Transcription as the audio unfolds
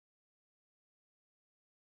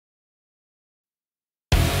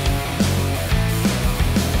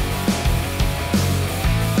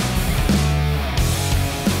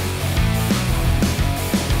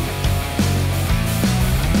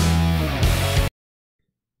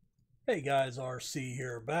Hey guys, RC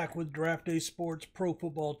here, back with Draft Day Sports Pro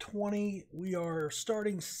Football 20. We are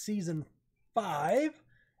starting season 5,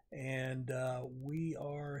 and we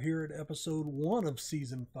are here at episode 1 of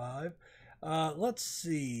season 5. Let's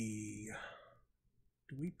see.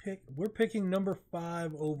 We're picking number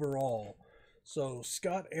 5 overall. So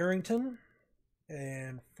Scott Arrington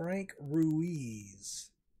and Frank Ruiz.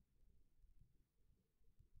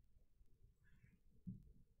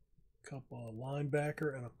 Couple of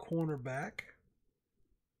linebacker and a cornerback.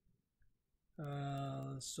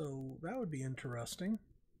 So that would be interesting.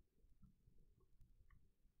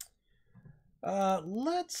 We're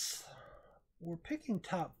picking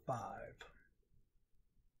top 5.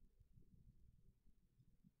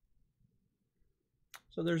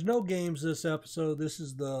 So there's no games this episode. This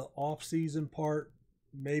is the off-season part.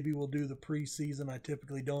 Maybe we'll do the preseason. I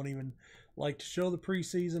typically don't even like to show the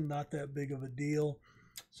preseason. Not that big of a deal.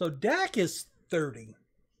 So Dak is 30.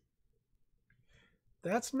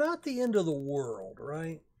 That's not the end of the world,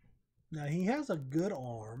 right? Now, he has a good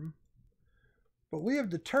arm, but we have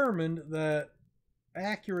determined that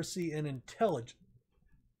accuracy and intelligence.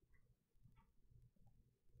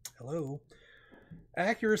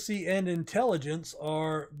 Accuracy and intelligence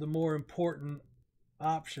are the more important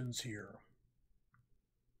options here.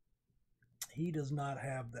 He does not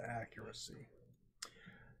have the accuracy.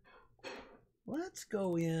 Let's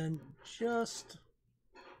go in just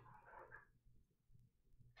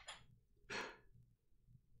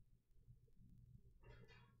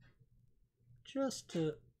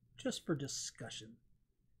for discussion.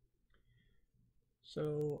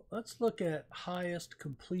 So let's look at highest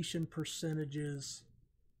completion percentages.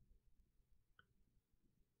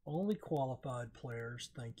 Only qualified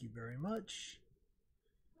players. Thank you very much.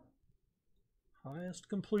 Highest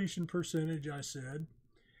completion percentage, I said.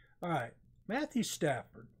 All right. Matthew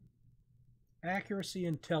Stafford, accuracy,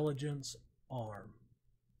 intelligence, arm.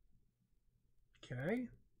 Okay.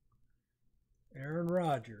 Aaron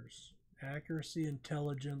Rodgers, accuracy,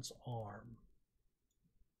 intelligence, arm.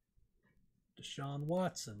 Deshaun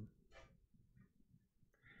Watson.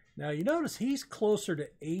 Now you notice he's closer to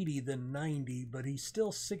 80 than 90, but he's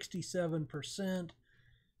still 67%,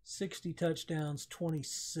 60 touchdowns,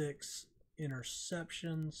 26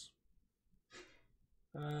 interceptions.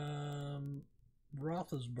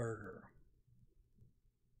 Roethlisberger,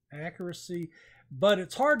 accuracy, but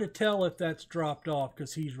it's hard to tell if that's dropped off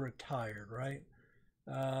because he's retired, right?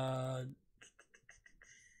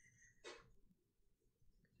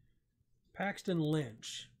 Paxton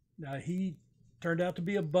Lynch. Now, he turned out to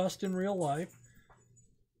be a bust in real life,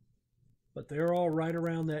 but they're all right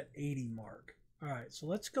around that 80 mark. All right, so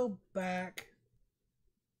let's go back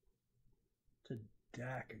to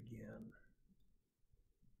Dak again.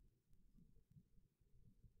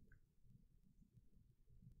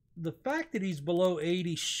 The fact that he's below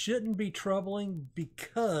 80 shouldn't be troubling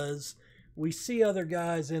because we see other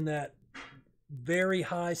guys in that very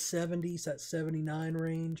high 70s, that 79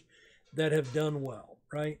 range, that have done well,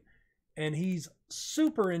 right? And he's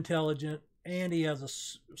super intelligent and he has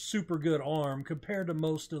a super good arm compared to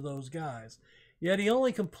most of those guys. Yet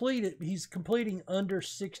he's completing under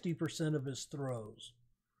 60% of his throws.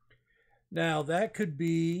 Now, that could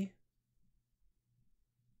be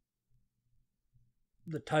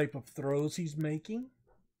the type of throws he's making.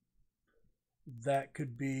 That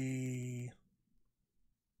could be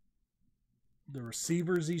the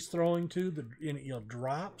receivers he's throwing to, the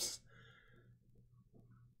drops.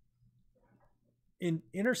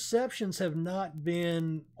 Interceptions have not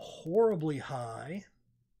been horribly high,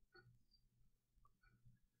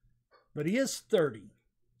 but he is 30,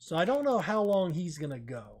 so I don't know how long he's going to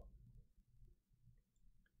go.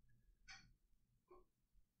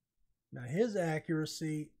 Now, his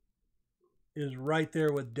accuracy is right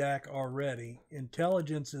there with Dak already.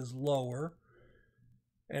 Intelligence is lower,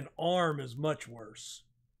 and arm is much worse.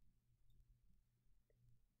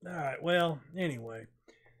 All right, well, anyway.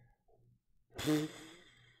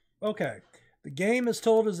 Okay, the game has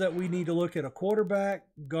told us that we need to look at a quarterback,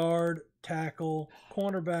 guard, tackle,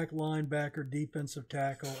 cornerback, linebacker, defensive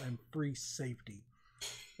tackle, and free safety.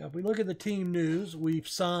 Now, if we look at the team news, we've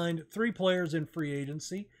signed 3 players in free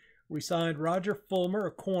agency. We signed Roger Fulmer,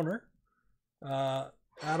 a corner, out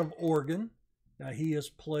of Oregon. Now, he has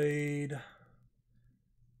played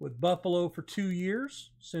with Buffalo for 2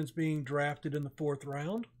 years since being drafted in the 4th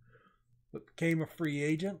round, but became a free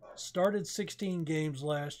agent. Started 16 games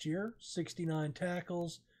last year, 69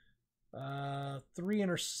 tackles, 3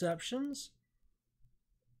 interceptions.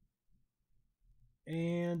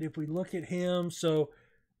 And if we look at him, so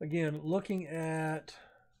again, looking at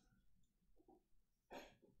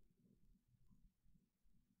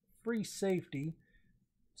free safety,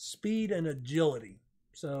 speed and agility.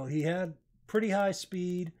 So he had pretty high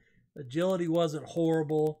speed. Agility wasn't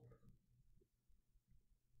horrible.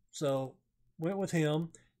 So went with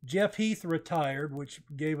him. Jeff Heath retired, which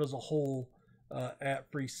gave us a hole at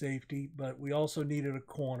free safety, but we also needed a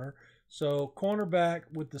corner. So cornerback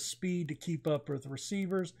with the speed to keep up with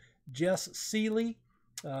receivers. Jess Seeley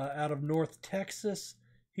out of North Texas.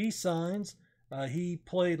 He signs. He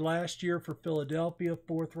played last year for Philadelphia,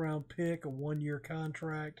 4th-round pick, a 1-year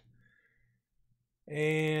contract.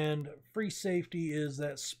 And free safety is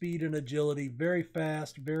that speed and agility, very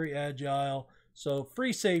fast, very agile. So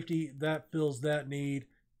free safety, that fills that need.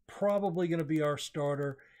 Probably going to be our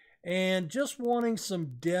starter. And just wanting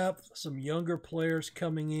some depth, some younger players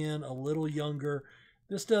coming in, a little younger.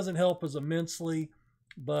 This doesn't help us immensely,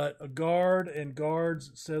 but a guard and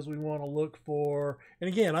guards says we want to look for. And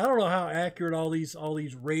again, I don't know how accurate all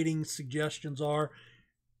these rating suggestions are.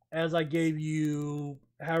 As I gave you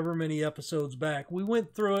however many episodes back, we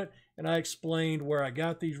went through it and I explained where I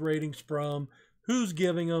got these ratings from, who's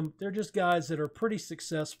giving them. They're just guys that are pretty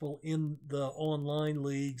successful in the online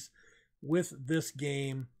leagues with this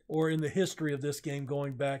game, or in the history of this game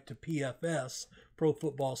going back to PFS, Pro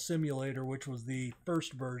Football Simulator, which was the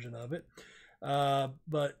first version of it.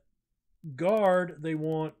 But guard, they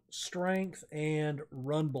want strength and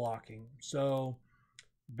run blocking. So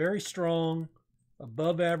very strong,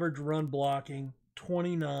 above average run blocking,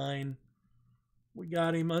 29. We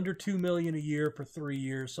got him under $2 million a year for 3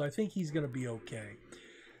 years, so I think he's going to be okay.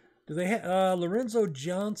 Do they have Lorenzo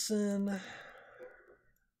Johnson?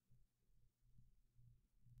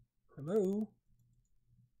 Hello.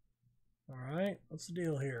 All right, what's the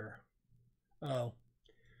deal here? Oh,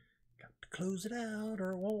 got to close it out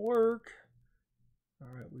or it won't work. All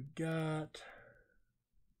right, we've got.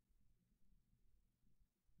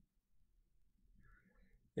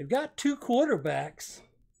 They've got 2 quarterbacks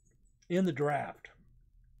in the draft.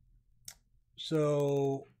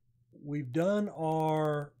 So we've done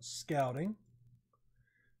our scouting.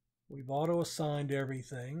 We've auto-assigned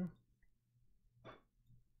everything.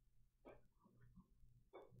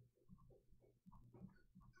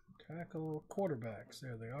 Tackle quarterbacks.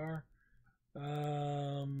 There they are.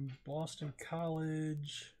 Boston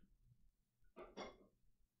College.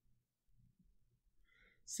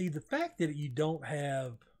 See, the fact that you don't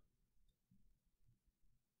have...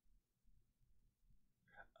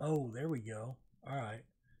 Oh, there we go. All right.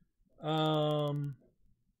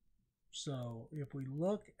 So if we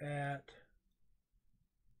look at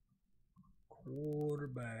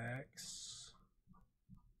quarterbacks...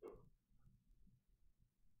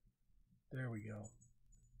 There we go.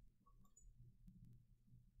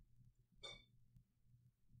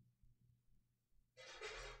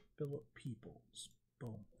 Philip Peoples.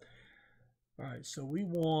 Boom. All right, so we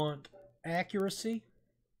want accuracy.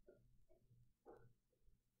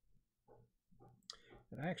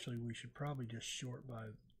 And actually, we should probably just sort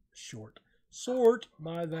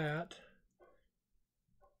by that.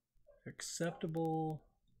 Acceptable.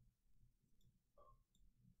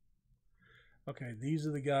 Okay, these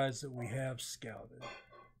are the guys that we have scouted.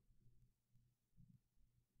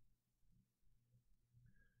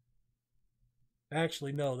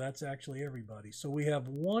 Actually, no, that's actually everybody. So we have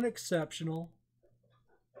 1 exceptional.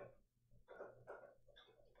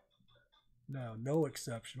 No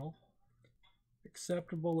exceptional.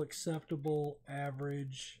 Acceptable, acceptable,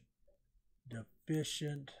 average,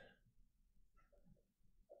 deficient.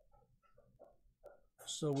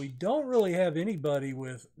 So we don't really have anybody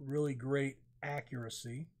with really great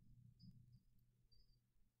accuracy.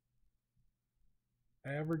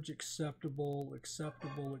 Average, acceptable,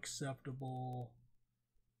 acceptable, acceptable.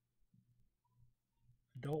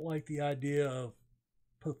 Don't like the idea of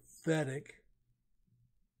pathetic.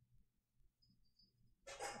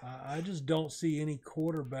 I just don't see any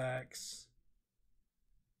quarterbacks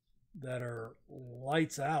that are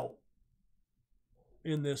lights out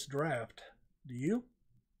in this draft. Do you?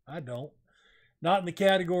 I don't. Not in the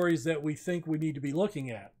categories that we think we need to be looking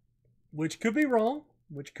at, which could be wrong,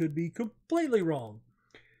 which could be completely wrong.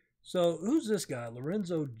 So who's this guy?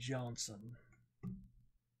 Lorenzo Johnson.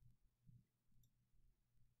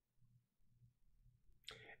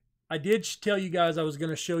 I did tell you guys I was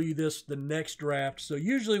going to show you this the next draft. So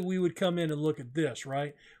usually we would come in and look at this,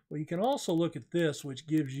 right? Well, you can also look at this, which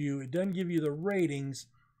gives you, it doesn't give you the ratings,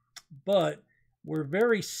 but we're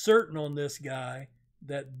very certain on this guy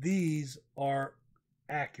that these are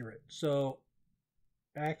accurate. So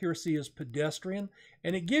accuracy is pedestrian,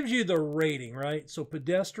 and it gives you the rating, right? So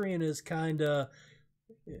pedestrian is kind of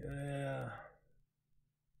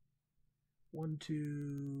 1,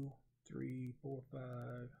 2, 3, 4, 5.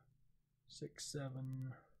 6, 7, 3,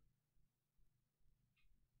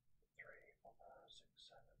 4, 5, 6,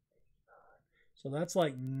 7, 8, 9. So that's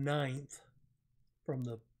like 9th from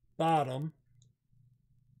the bottom.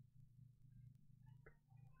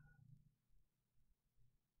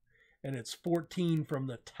 And it's 14 from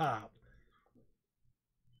the top.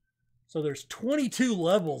 So there's 22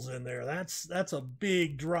 levels in there. That's a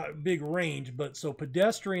big range. But so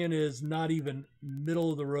pedestrian is not even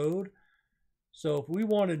middle of the road. So if we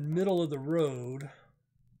wanted middle of the road,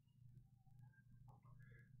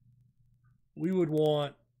 we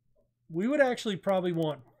would actually probably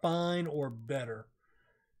want fine or better.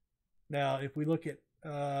 Now, if we look at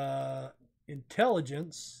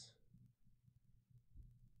intelligence,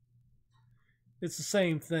 it's the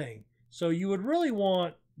same thing. So you would really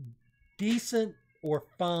want decent or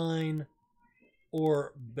fine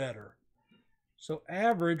or better. So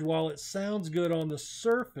average, while it sounds good on the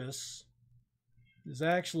surface, is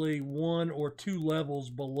actually 1 or 2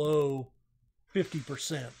 levels below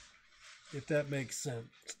 50%, if that makes sense.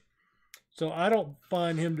 So I don't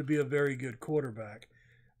find him to be a very good quarterback.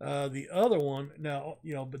 The other one, now,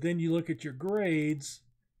 but then you look at your grades,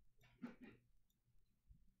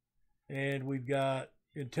 and we've got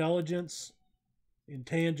intelligence,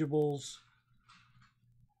 intangibles,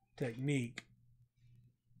 technique.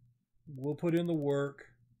 We'll put in the work,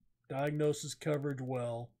 diagnosis, coverage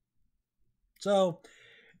well. So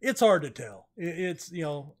it's hard to tell. It's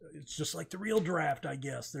just like the real draft, I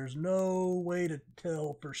guess. There's no way to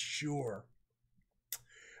tell for sure.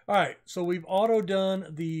 All right, so we've auto done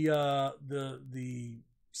the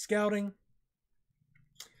scouting.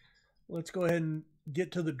 Let's go ahead and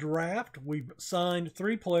get to the draft. We've signed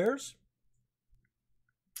 3 players.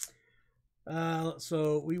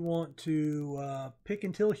 So we want to pick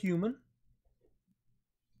until human.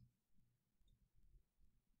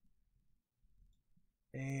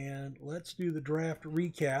 And let's do the draft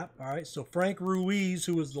recap. All right, so Frank Ruiz,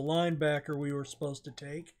 who was the linebacker we were supposed to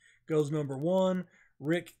take, goes number 1.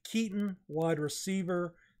 Rick Keaton, wide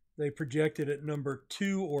receiver, they projected at number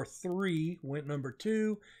 2 or 3, went number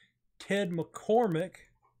 2. Ted McCormick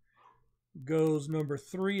goes number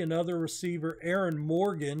 3, another receiver. Aaron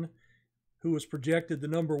Morgan, who was projected the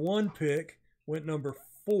number 1 pick, went number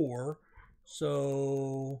 4.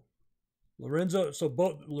 So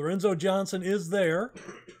Lorenzo Johnson is there,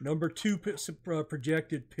 number 2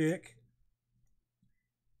 projected pick.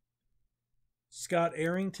 Scott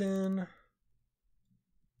Arrington,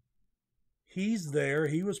 he's there.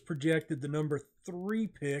 He was projected the number 3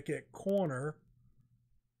 pick at corner.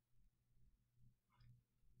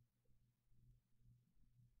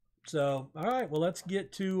 So, all right, well, let's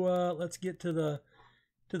get to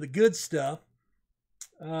the good stuff.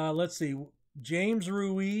 Let's see. James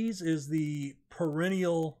Ruiz is the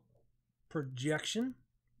perennial projection.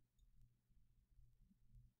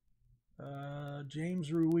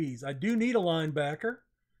 James Ruiz. I do need a linebacker.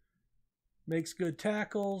 Makes good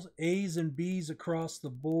tackles, A's and B's across the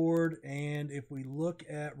board. And if we look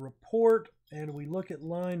at report and we look at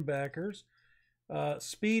linebackers,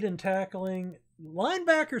 speed and tackling,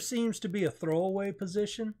 linebacker seems to be a throwaway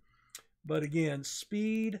position. But again,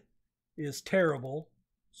 speed is terrible.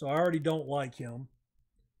 So I already don't like him.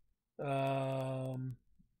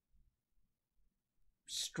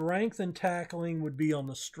 Strength and tackling would be on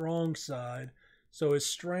the strong side. So his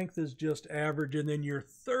strength is just average. And then your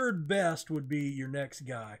third best would be your next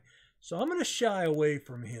guy. So I'm going to shy away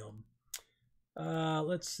from him.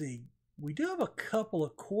 Let's see. We do have a couple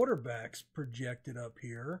of quarterbacks projected up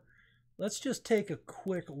here. Let's just take a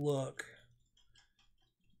quick look.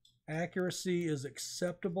 Accuracy is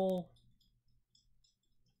acceptable.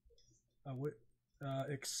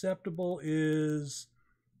 Acceptable is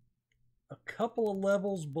a couple of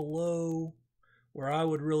levels below where I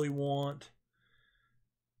would really want.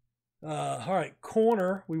 All right,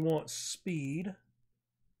 corner, we want speed.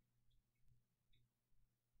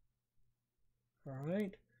 All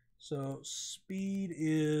right, so speed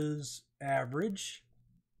is average.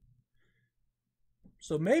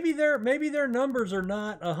 So maybe their numbers are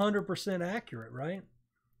not 100% accurate, right?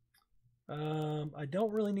 I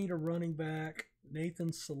don't really need a running back.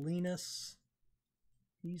 Nathan Salinas,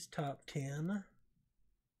 he's top 10.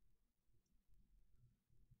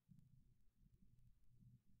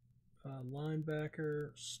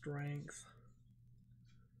 Linebacker, strength,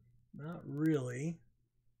 not really.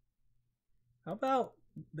 How about,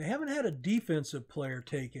 they haven't had a defensive player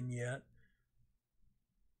taken yet.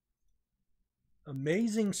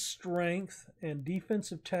 Amazing strength and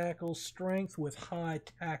defensive tackle, strength with high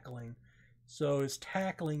tackling. So his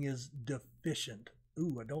tackling is deficient.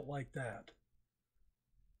 Ooh, I don't like that.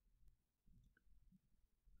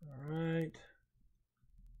 All right.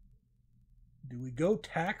 we go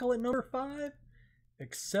tackle at number 5?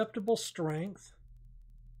 Acceptable strength.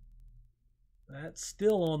 That's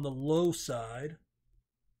still on the low side.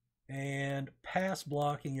 And pass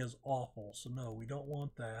blocking is awful. So no, we don't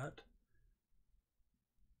want that.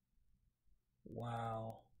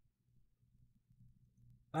 Wow.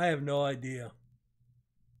 I have no idea.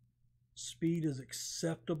 Speed is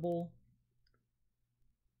acceptable.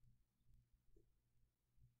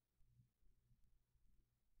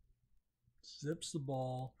 Zips the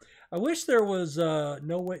ball. I wish there was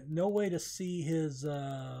no way to see his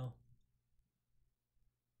arm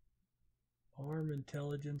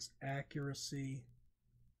intelligence, accuracy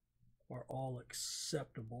are all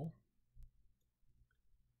acceptable.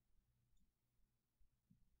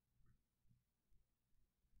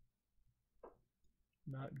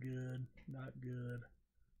 Not good. Not good.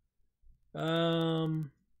 A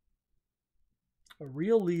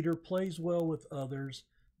real leader, plays well with others,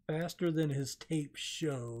 faster than his tape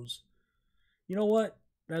shows. You know what?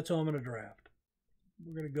 That's who I'm going to draft.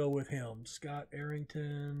 We're going to go with him. Scott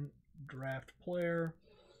Arrington, draft player.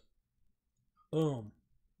 Boom.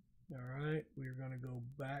 All right. We're going to go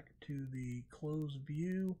back to the close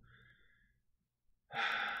view.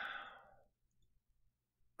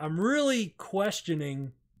 I'm really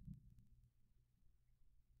questioning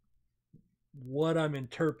what I'm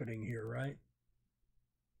interpreting here, right?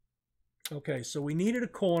 Okay, so we needed a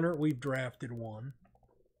corner. We've drafted one.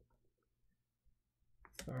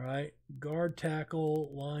 All right, guard,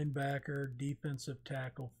 tackle, linebacker, defensive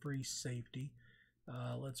tackle, free safety.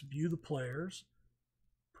 Let's view the players.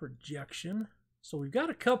 Projection. So we've got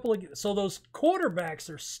a couple of, so those quarterbacks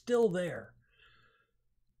are still there.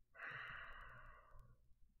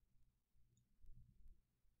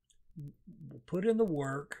 We'll put in the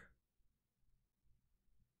work.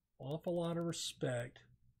 Awful lot of respect.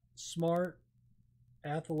 Smart,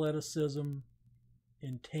 athleticism,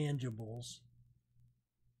 intangibles.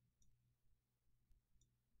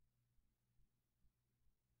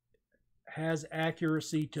 Has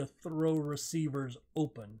accuracy to throw receivers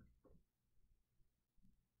open.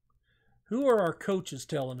 Who are our coaches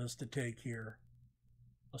telling us to take here?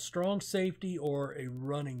 A strong safety or a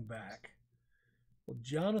running back? Well,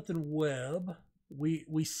 Jonathan Webb,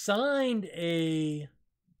 we signed a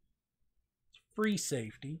free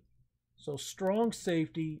safety. So strong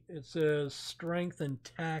safety, it says strength and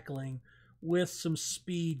tackling with some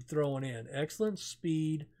speed thrown in. Excellent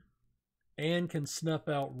speed and can snuff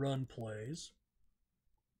out run plays.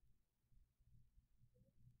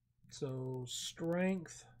 So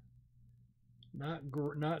strength, not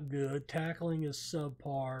good. Tackling is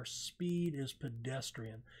subpar. Speed is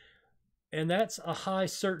pedestrian. And that's a high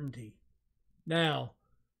certainty. Now,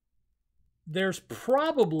 there's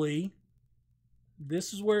probably,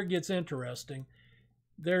 this is where it gets interesting,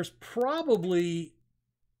 there's probably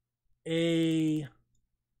a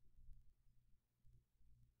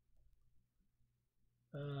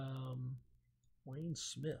Wayne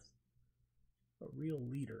Smith, a real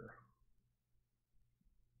leader.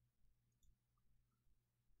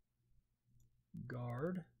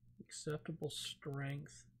 Guard, acceptable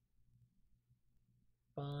strength,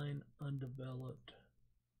 fine, undeveloped.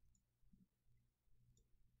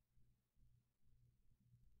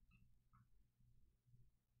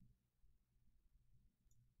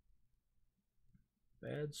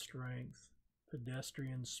 Bad strength,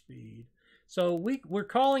 pedestrian speed. So we're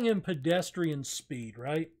calling him pedestrian speed,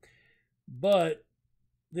 right? But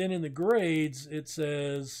then in the grades, it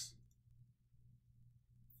says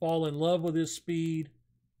fall in love with his speed.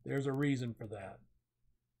 There's a reason for that.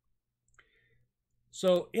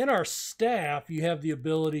 So in our staff, you have the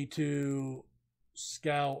ability to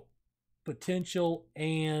scout potential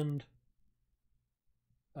and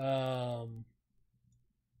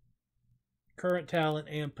current talent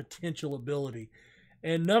and potential ability.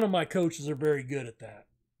 And none of my coaches are very good at that.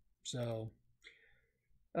 So,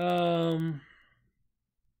 McDougal,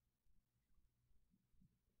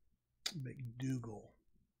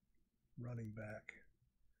 running back.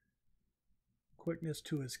 Quickness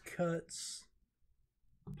to his cuts.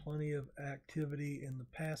 Plenty of activity in the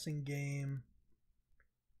passing game.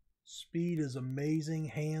 Speed is amazing.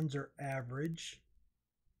 Hands are average.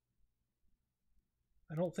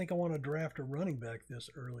 I don't think I want to draft a running back this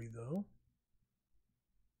early, though.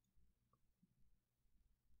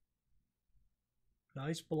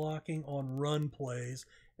 Nice blocking on run plays,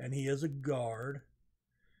 and he is a guard.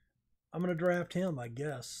 I'm going to draft him, I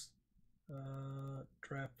guess.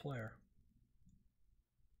 Draft player.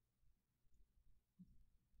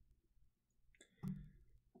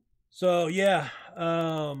 So, yeah.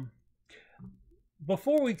 But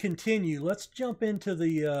before we continue, let's jump into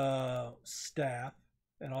the staff,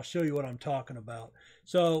 and I'll show you what I'm talking about.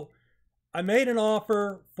 So I made an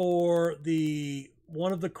offer for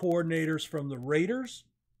one of the coordinators from the Raiders,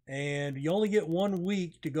 and you only get 1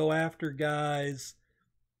 week to go after guys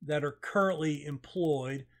that are currently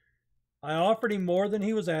employed. I offered him more than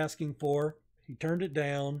he was asking for. He turned it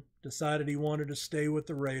down, decided he wanted to stay with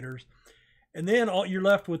the Raiders. And then you're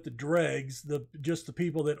left with the dregs, just the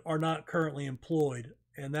people that are not currently employed,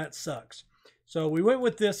 and that sucks. So we went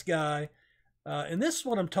with this guy, and this is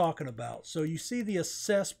what I'm talking about. So you see the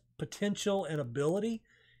assess potential and ability.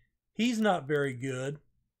 He's not very good.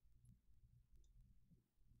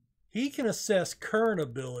 He can assess current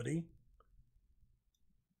ability,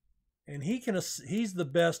 and he's the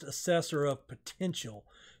best assessor of potential.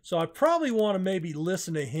 So I probably want to maybe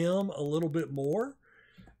listen to him a little bit more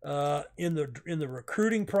in the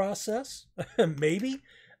recruiting process. Maybe.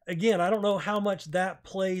 Again, I don't know how much that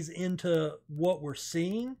plays into what we're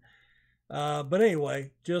seeing. But anyway,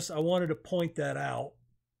 I wanted to point that out.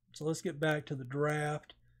 So let's get back to the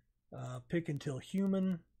draft. Pick until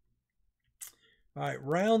human. All right,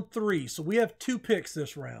 round 3. So we have 2 picks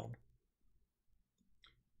this round.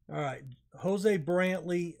 All right, Jose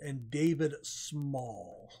Brantley and David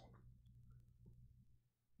Small.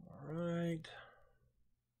 All right.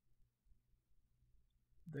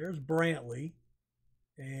 There's Brantley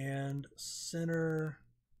and center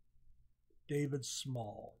David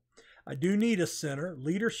Small. I do need a center.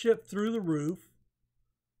 Leadership through the roof.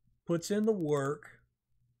 Puts in the work.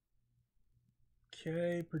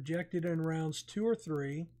 Okay, projected in rounds 2 or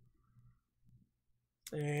 3.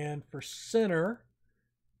 And for center,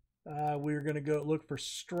 we're going to go look for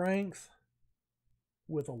strength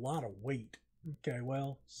with a lot of weight. Okay,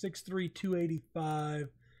 well, 6'3", 285,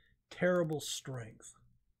 terrible strength.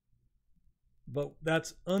 But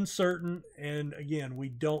that's uncertain, and again, we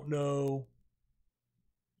don't know.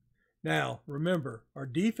 Now, remember, our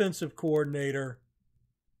defensive coordinator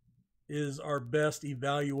is our best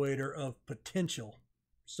evaluator of potential.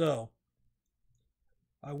 So,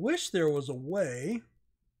 I wish there was a way.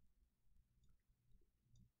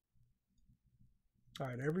 All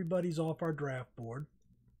right, everybody's off our draft board.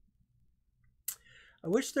 I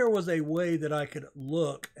wish there was a way that I could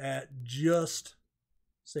look at just,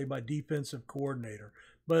 say, my defensive coordinator.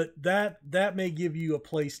 But that may give you a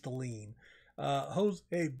place to lean. Jose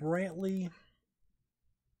Brantley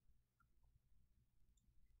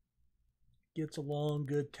gets along,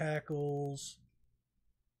 good tackles.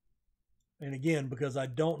 And again, because I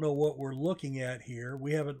don't know what we're looking at here,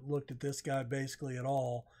 we haven't looked at this guy basically at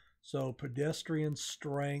all. So pedestrian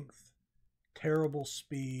strength, terrible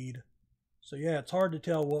speed. So yeah, it's hard to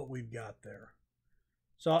tell what we've got there.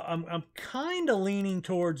 So I'm kind of leaning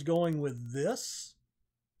towards going with this.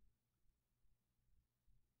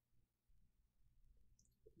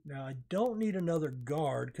 Now I don't need another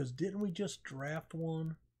guard because didn't we just draft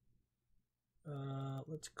one?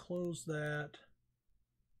 Let's close that.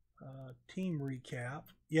 Team recap.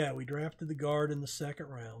 Yeah, we drafted the guard in the 2nd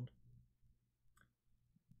round.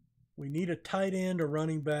 We need a tight end, a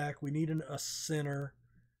running back. We need a center.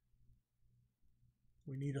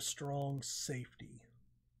 We need a strong safety.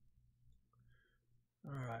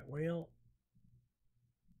 All right, well,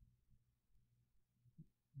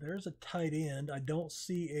 there's a tight end. I don't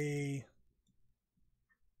see a...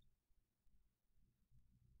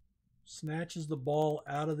 Snatches the ball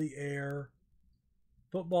out of the air.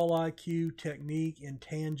 Football IQ, technique,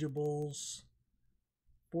 intangibles,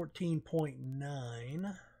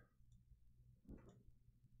 14.9.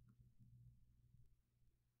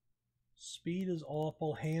 Speed is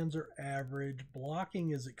awful. Hands are average. Blocking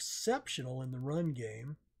is exceptional in the run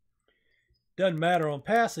game. Doesn't matter on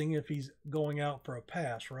passing if he's going out for a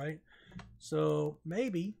pass, right? So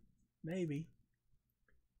maybe.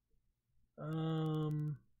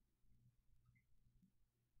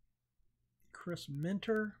 Chris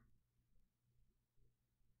Minter.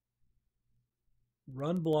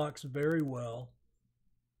 Run blocks very well.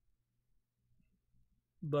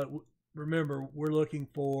 But remember, we're looking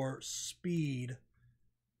for speed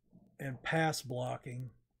and pass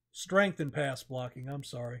blocking. Strength and pass blocking, I'm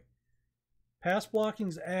sorry. Pass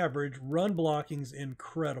blocking's average, run blocking's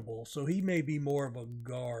incredible. So he may be more of a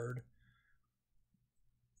guard.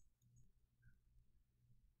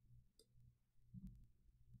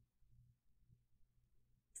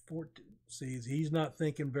 See, he's not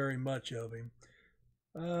thinking very much of him.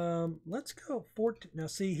 Let's go 14. Now,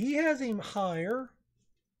 see, he has him higher.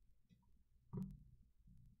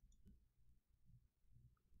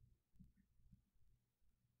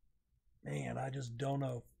 Man, I just don't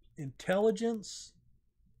know. Intelligence.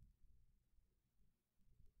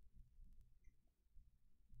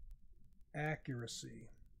 accuracy.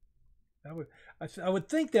 I would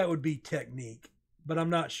think that would be technique, but I'm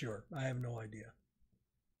not sure. I have no idea.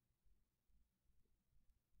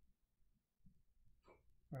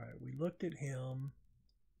 All right, we looked at him.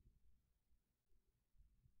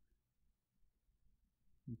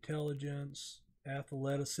 Intelligence,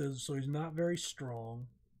 athleticism, so he's not very strong.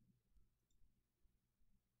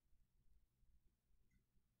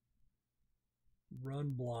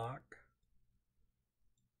 Run block.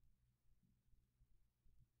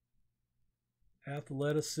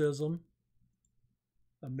 Athleticism.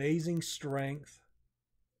 Amazing strength.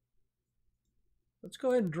 Let's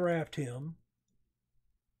go ahead and draft him.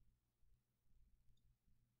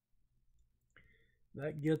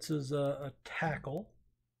 That gets us a tackle.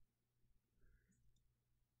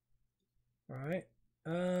 All right.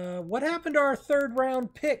 What happened to our 3rd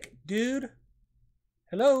round pick, dude?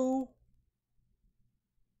 Hello?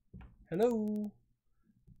 Hello?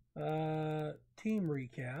 Team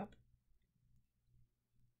recap.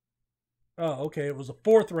 Oh, okay. It was a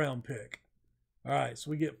 4th round pick. All right.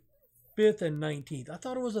 So we get 5th and 19th. I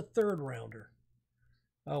thought it was a 3rd rounder.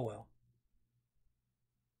 Oh, well.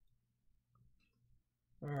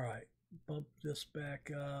 All right. Bump this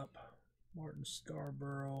back up. Martin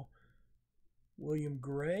Scarborough. William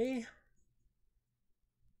Gray.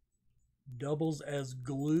 Doubles as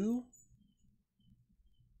glue.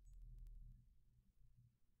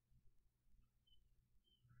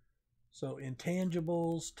 So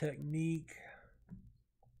intangibles, technique,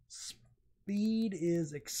 speed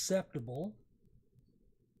is acceptable.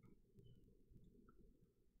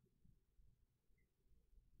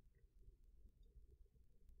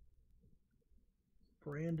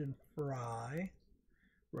 Brandon Fry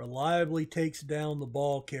reliably takes down the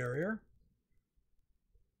ball carrier.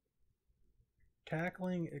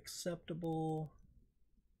 Tackling acceptable.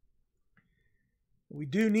 We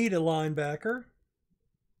do need a linebacker.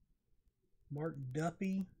 Mark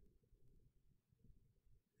Duffy.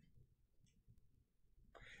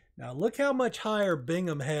 Now look how much higher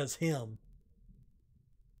Bingham has him.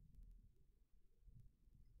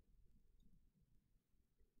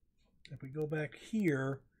 If we go back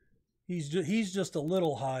here, he's just a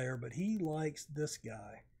little higher, but he likes this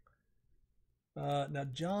guy. Now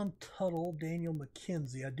John Tuttle, Daniel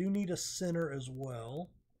McKenzie. I do need a center as well.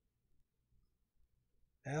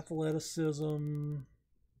 Athleticism.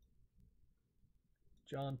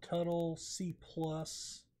 John Tuttle, C+.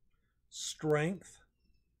 Strength.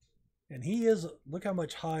 And he is, look how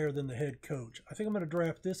much higher than the head coach. I think I'm going to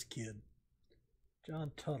draft this kid.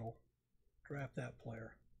 John Tuttle. Draft that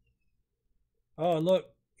player. Oh, and look,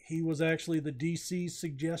 he was actually the DC's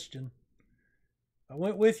suggestion. I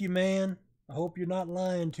went with you, man. I hope you're not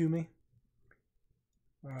lying to me.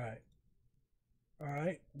 All right. All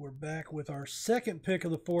right, we're back with our 2nd pick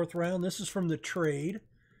of the 4th round. This is from the trade.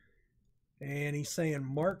 And he's saying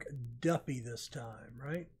Mark Duffy this time,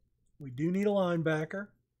 right? We do need a linebacker.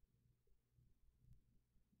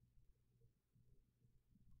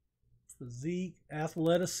 Physique,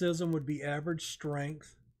 athleticism would be average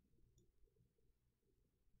strength.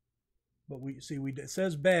 But we see, it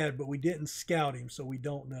says bad, but we didn't scout him, so we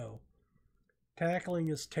don't know. Tackling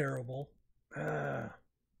is terrible.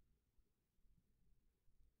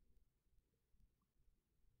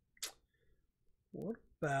 What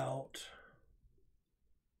about...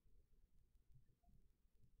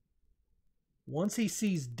 Once he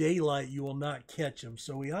sees daylight, you will not catch him.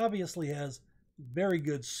 So he obviously has very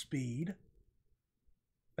good speed.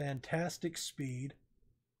 Fantastic speed.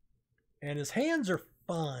 And his hands are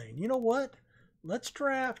fine. You know what? Let's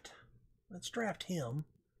draft him.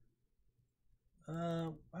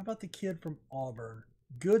 How about the kid from Auburn?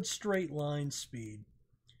 Good straight line speed.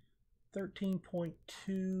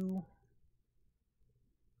 13.2.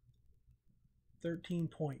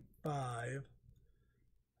 13.5.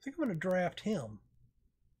 I think I'm going to draft him.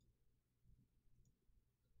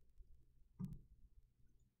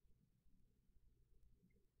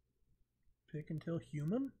 Pick until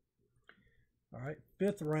human. All right,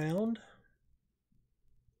 5th round.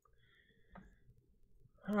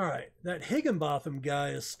 All right, that Higginbotham guy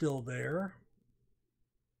is still there.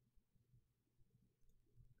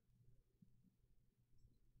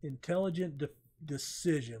 Intelligent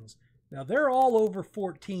decisions. Now, they're all over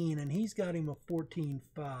 14, and he's got him a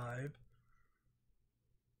 14.5.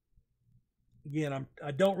 Again,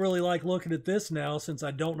 I don't really like looking at this now since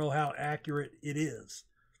I don't know how accurate it is.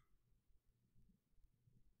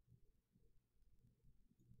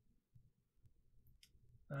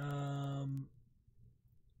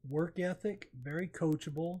 Work ethic, very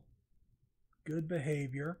coachable. Good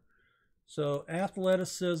behavior. So,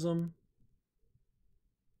 athleticism.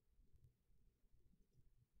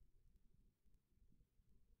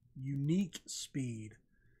 unique speed.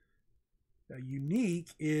 Now, unique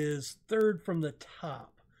is third from the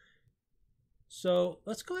top. So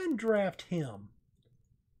let's go ahead and draft him.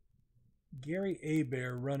 Gary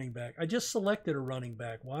Abear, running back. I just selected a running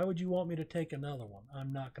back. Why would you want me to take another one?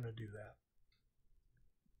 I'm not going to do that.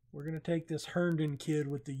 We're going to take this Herndon kid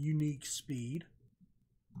with the unique speed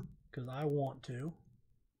because I want to.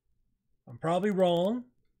 I'm probably wrong.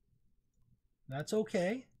 That's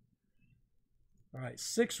okay. All right,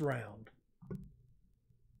 6th round.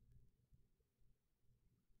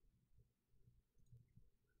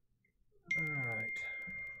 All right.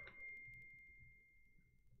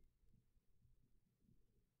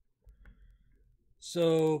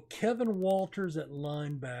 So Kevin Walters at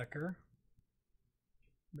linebacker.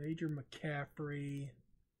 Major McCaffrey,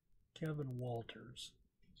 Kevin Walters.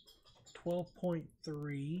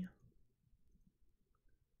 12.3.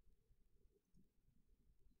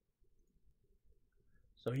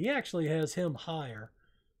 So he actually has him higher.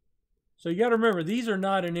 So you got to remember, these are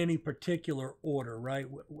not in any particular order, right?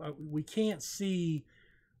 We can't see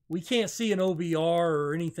an OBR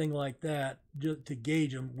or anything like that to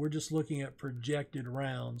gauge them. We're just looking at projected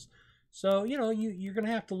rounds. So, you know, you're going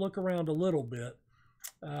to have to look around a little bit.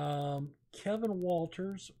 Kevin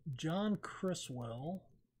Walters, John Criswell.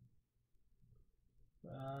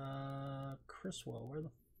 Criswell, where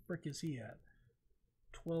the frick is he at?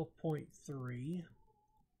 12.3.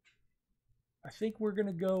 I think we're going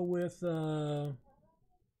to go with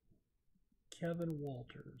Kevin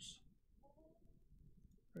Walters.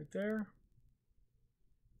 Right there.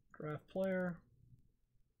 Draft player.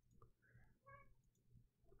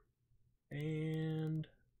 And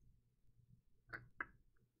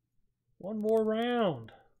one more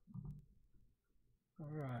round.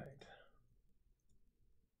 All right.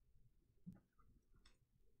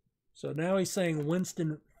 So now he's saying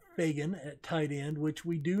Winston Fagan at tight end, which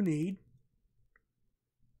we do need.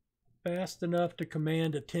 Fast enough to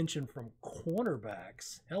command attention from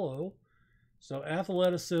cornerbacks. Hello. So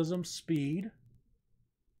athleticism, speed,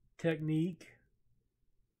 technique.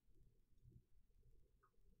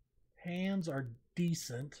 Hands are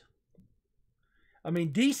decent. I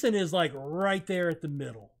mean, decent is like right there at the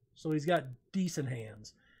middle. So he's got decent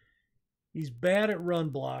hands. He's bad at run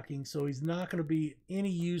blocking, so he's not going to be any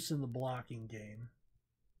use in the blocking game.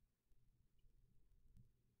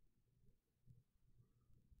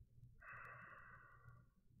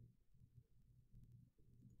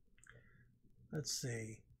 Let's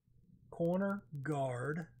see. Corner,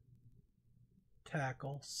 guard,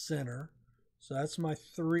 tackle, center. So that's my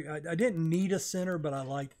 3. I didn't need a center, but I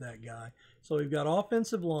liked that guy. So we've got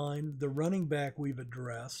offensive line, the running back we've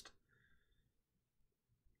addressed.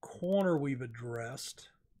 Corner we've addressed.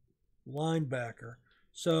 Linebacker.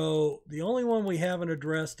 So the only one we haven't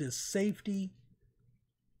addressed is safety,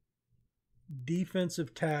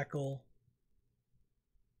 defensive tackle,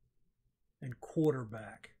 and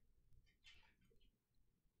quarterback.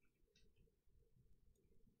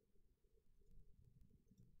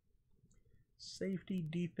 Safety,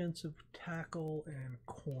 defensive tackle, and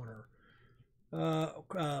corner.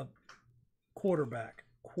 Quarterback.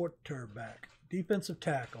 Defensive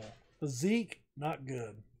tackle. Physique, not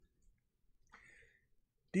good.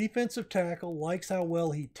 Defensive tackle, likes how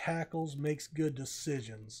well he tackles, makes good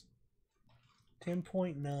decisions.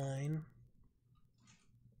 10.9.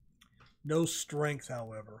 No strength,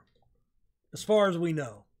 however, as far as we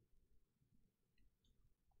know.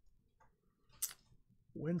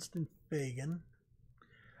 Winston Fagan.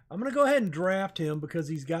 I'm going to go ahead and draft him because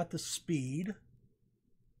he's got the speed.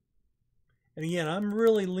 And again, I'm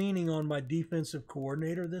really leaning on my defensive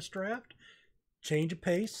coordinator this draft. Change of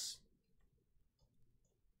pace.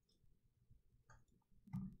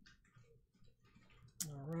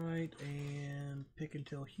 All right, and pick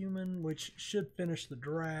until human, which should finish the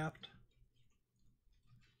draft.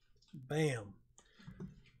 Bam.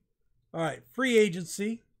 All right, free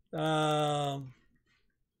agency.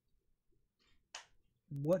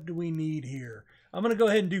 What do we need here? I'm going to go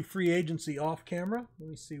ahead and do free agency off camera. Let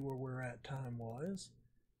me see where we're at time-wise.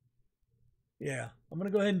 Yeah, I'm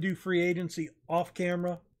going to go ahead and do free agency off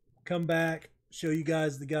camera. Come back, show you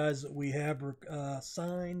guys the guys that we have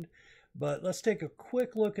signed. But let's take a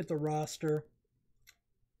quick look at the roster.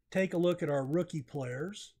 Take a look at our rookie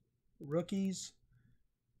players. Rookies.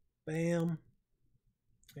 Bam.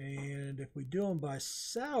 And if we do them by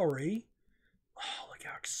salary, oh, look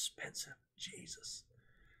how expensive. Jesus.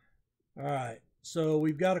 All right, so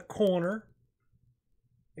we've got a corner,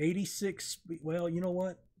 86. Well, you know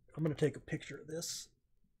what? I'm going to take a picture of this.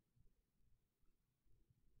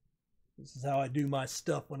 This is how I do my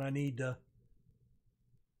stuff when I need to.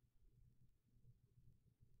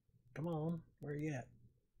 Come on. Where are you at?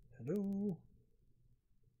 Hello?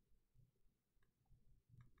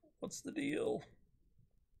 What's the deal?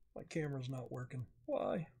 My camera's not working.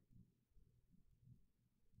 Why?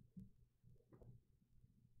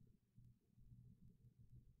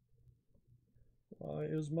 Why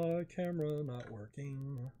is my camera not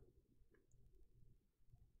working?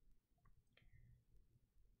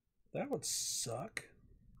 That would suck.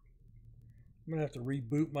 I'm gonna have to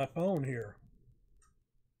reboot my phone here.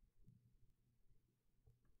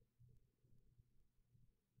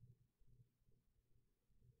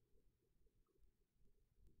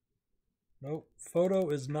 Nope, photo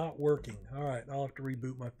is not working. All right, I'll have to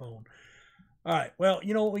reboot my phone. All right, well,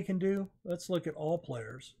 you know what we can do? Let's look at all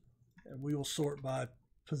players, and we will sort by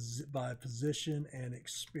position and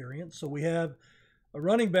experience. So we have a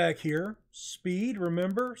running back here. Speed,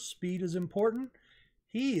 remember, speed is important.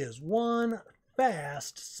 He is one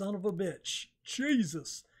fast son of a bitch.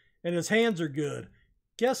 Jesus. And his hands are good.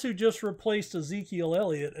 Guess who just replaced Ezekiel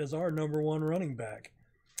Elliott as our #1 running back?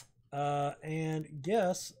 And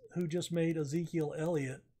guess who just made Ezekiel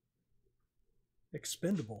Elliott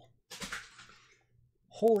expendable?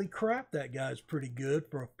 Holy crap, that guy's pretty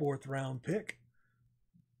good for a 4th round pick.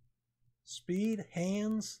 Speed,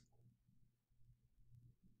 hands.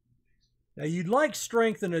 Now, you'd like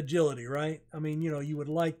strength and agility, right? I mean, you know, you would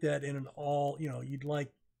like that in an all, you know, you'd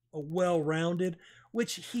like a well-rounded,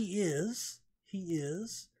 which he is. He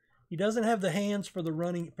is. He doesn't have the hands for the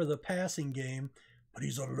running, for the passing game, but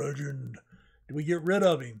he's a legend. Do we get rid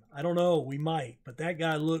of him? I don't know. We might, but that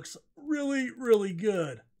guy looks really, really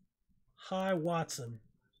good. Hi, Watson.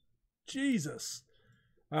 Jesus.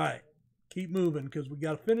 All right. Keep moving because we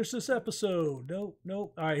got to finish this episode. Nope,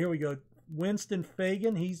 nope. All right, here we go. Winston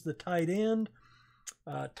Fagan, he's the tight end.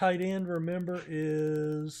 Tight end, remember,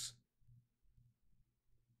 is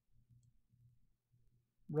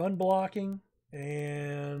run blocking.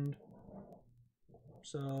 And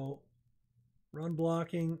so run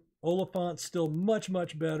blocking. Oliphant's still much,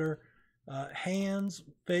 much better. Hands,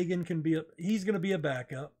 Fagan can be he's going to be a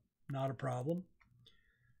backup. Not a problem.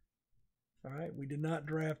 All right, we did not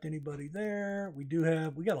draft anybody there. We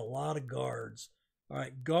got a lot of guards. All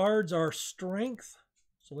right, guards are strength.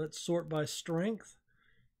 So let's sort by strength.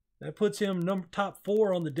 That puts him top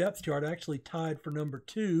 4 on the depth chart, actually tied for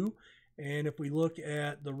 #2. And if we look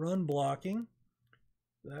at the run blocking,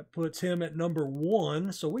 that puts him at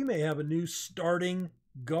 #1. So we may have a new starting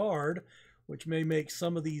guard, which may make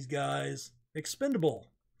some of these guys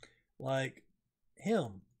expendable, like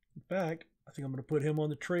him. In fact, I think I'm going to put him on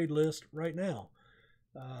the trade list right now.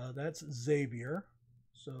 That's Xavier.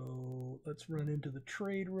 So let's run into the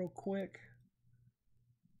trade real quick.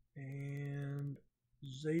 And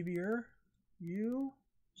Xavier, you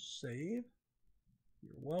save.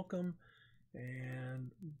 You're welcome.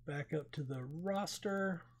 And back up to the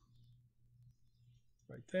roster.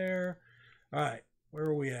 Right there. All right, where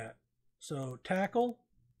are we at? So tackle.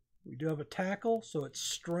 We do have a tackle, so it's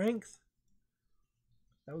strength.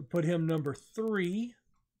 That would put him #3.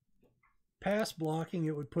 Pass blocking,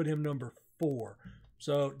 it would put him #4.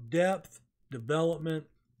 So depth, development,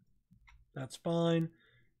 that's fine.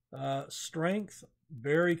 Strength,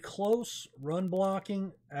 very close. Run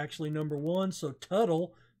blocking, actually #1. So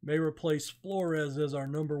Tuttle may replace Flores as our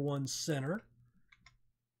 #1 center.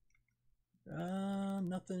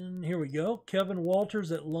 Nothing. Here we go. Kevin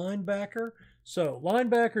Walters at linebacker. So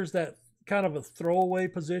linebacker's that kind of a throwaway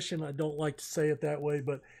position. I don't like to say it that way,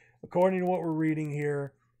 but according to what we're reading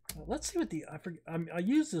here, let's see what I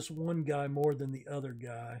use this one guy more than the other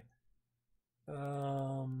guy.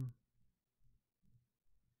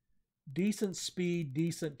 Decent speed,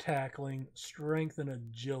 decent tackling, strength, and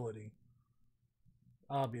agility.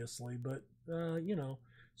 Obviously, but, you know.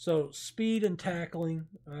 So speed and tackling.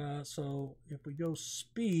 So if we go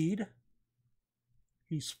speed,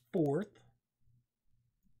 he's 4th.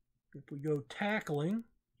 If we go tackling,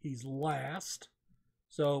 he's last.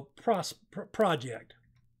 So project.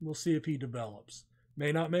 We'll see if he develops.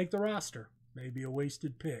 May not make the roster. May be a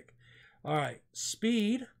wasted pick. All right,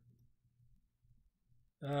 speed.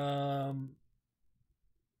 We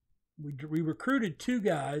recruited 2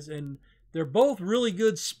 guys, and they're both really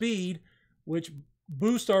good speed, which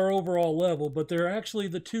boost our overall level, but they're actually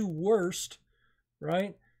the 2 worst,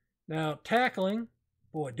 right? Now, tackling,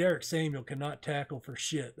 boy, Derek Samuel cannot tackle for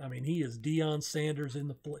shit. I mean, he is Deion Sanders in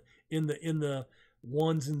the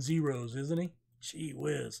ones and zeros, isn't he? Gee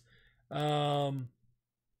whiz. He's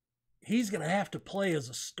going to have to play as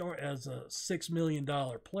a $6 million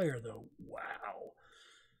player, though. Wow.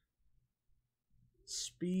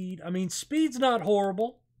 Speed. I mean, speed's not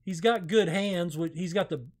horrible. He's got good hands. He's got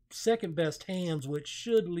the second best hands, which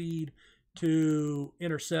should lead to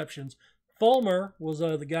interceptions. Fulmer was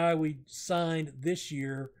the guy we signed this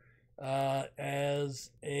year as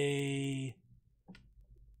a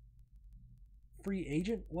free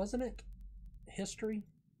agent, wasn't it? History?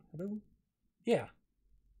 Yeah,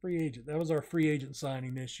 free agent. That was our free agent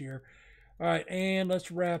signing this year. All right, and let's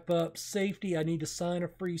wrap up. Safety, I need to sign a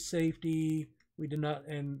free safety. We did not,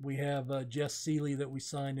 and we have Jess Seeley that we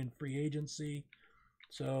signed in free agency.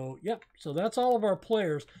 So, yep, so that's all of our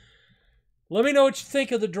players. Let me know what you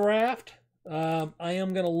think of the draft. I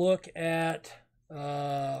am going to look at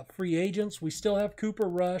free agents. We still have Cooper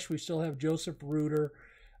Rush. We still have Joseph Reuter.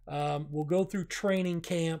 We'll go through training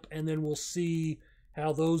camp, and then we'll see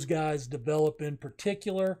how those guys develop in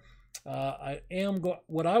particular.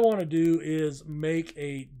 What I want to do is make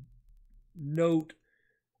a note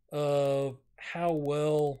of how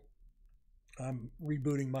well I'm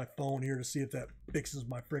rebooting my phone here to see if that fixes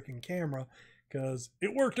my freaking camera, because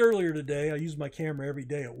it worked earlier today. I use my camera every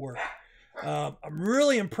day at work. I'm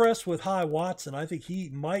really impressed with Hy Watson. I think he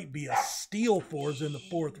might be a steal for us in the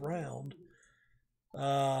 4th round.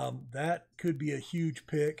 That could be a huge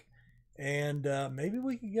pick. And maybe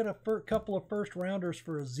we could get a couple of first rounders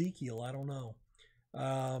for Ezekiel. I don't know.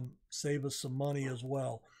 Save us some money as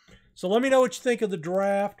well. So let me know what you think of the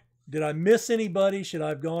draft. Did I miss anybody? Should I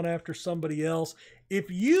have gone after somebody else? If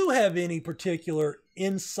you have any particular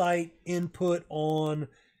insight, input on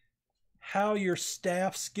how your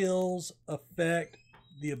staff skills affect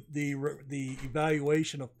the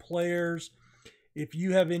evaluation of players, if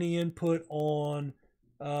you have any input on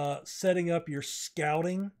setting up your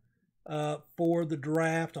scouting for the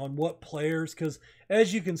draft, on what players, because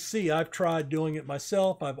as you can see, I've tried doing it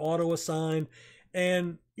myself. I've auto-assigned,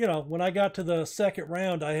 and you know, when I got to the 2nd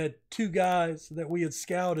round, I had 2 guys that we had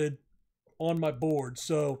scouted on my board.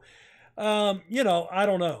 So, you know, I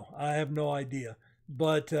don't know. I have no idea.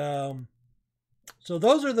 But so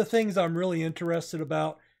those are the things I'm really interested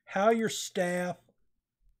about. How your staff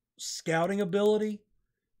scouting ability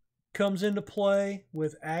comes into play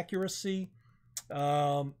with accuracy.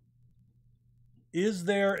 Is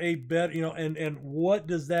there a better, you know, and what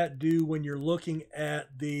does that do when you're looking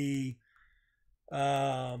at the,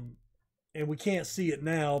 and we can't see it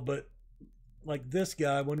now, but like this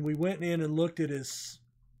guy, when we went in and looked at his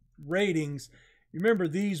ratings, you remember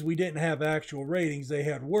these, we didn't have actual ratings, they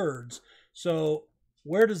had words. So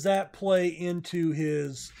where does that play into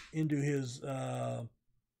his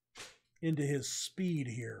speed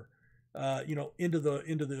here? You know, into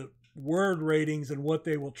the word ratings and what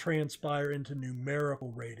they will transpire into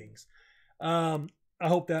numerical ratings. I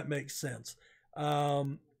hope that makes sense.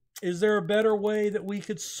 Is there a better way that we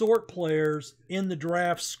could sort players in the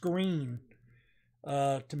draft screen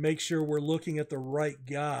to make sure we're looking at the right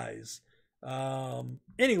guys?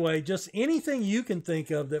 Anyway, just anything you can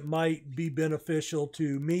think of that might be beneficial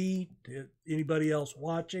to me, to anybody else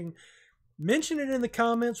watching, mention it in the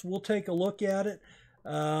comments. We'll take a look at it.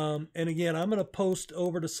 And again, I'm going to post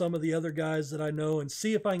over to some of the other guys that I know and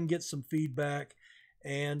see if I can get some feedback.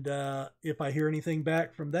 And if I hear anything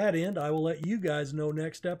back from that end, I will let you guys know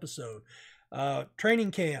next episode.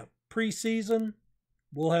 Training camp, preseason,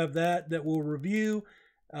 we'll have that we'll review.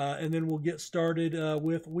 And then we'll get started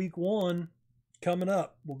with week 1 coming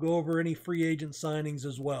up. We'll go over any free agent signings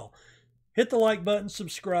as well. Hit the like button,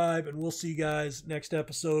 subscribe, and we'll see you guys next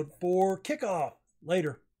episode for kickoff.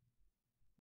 Later.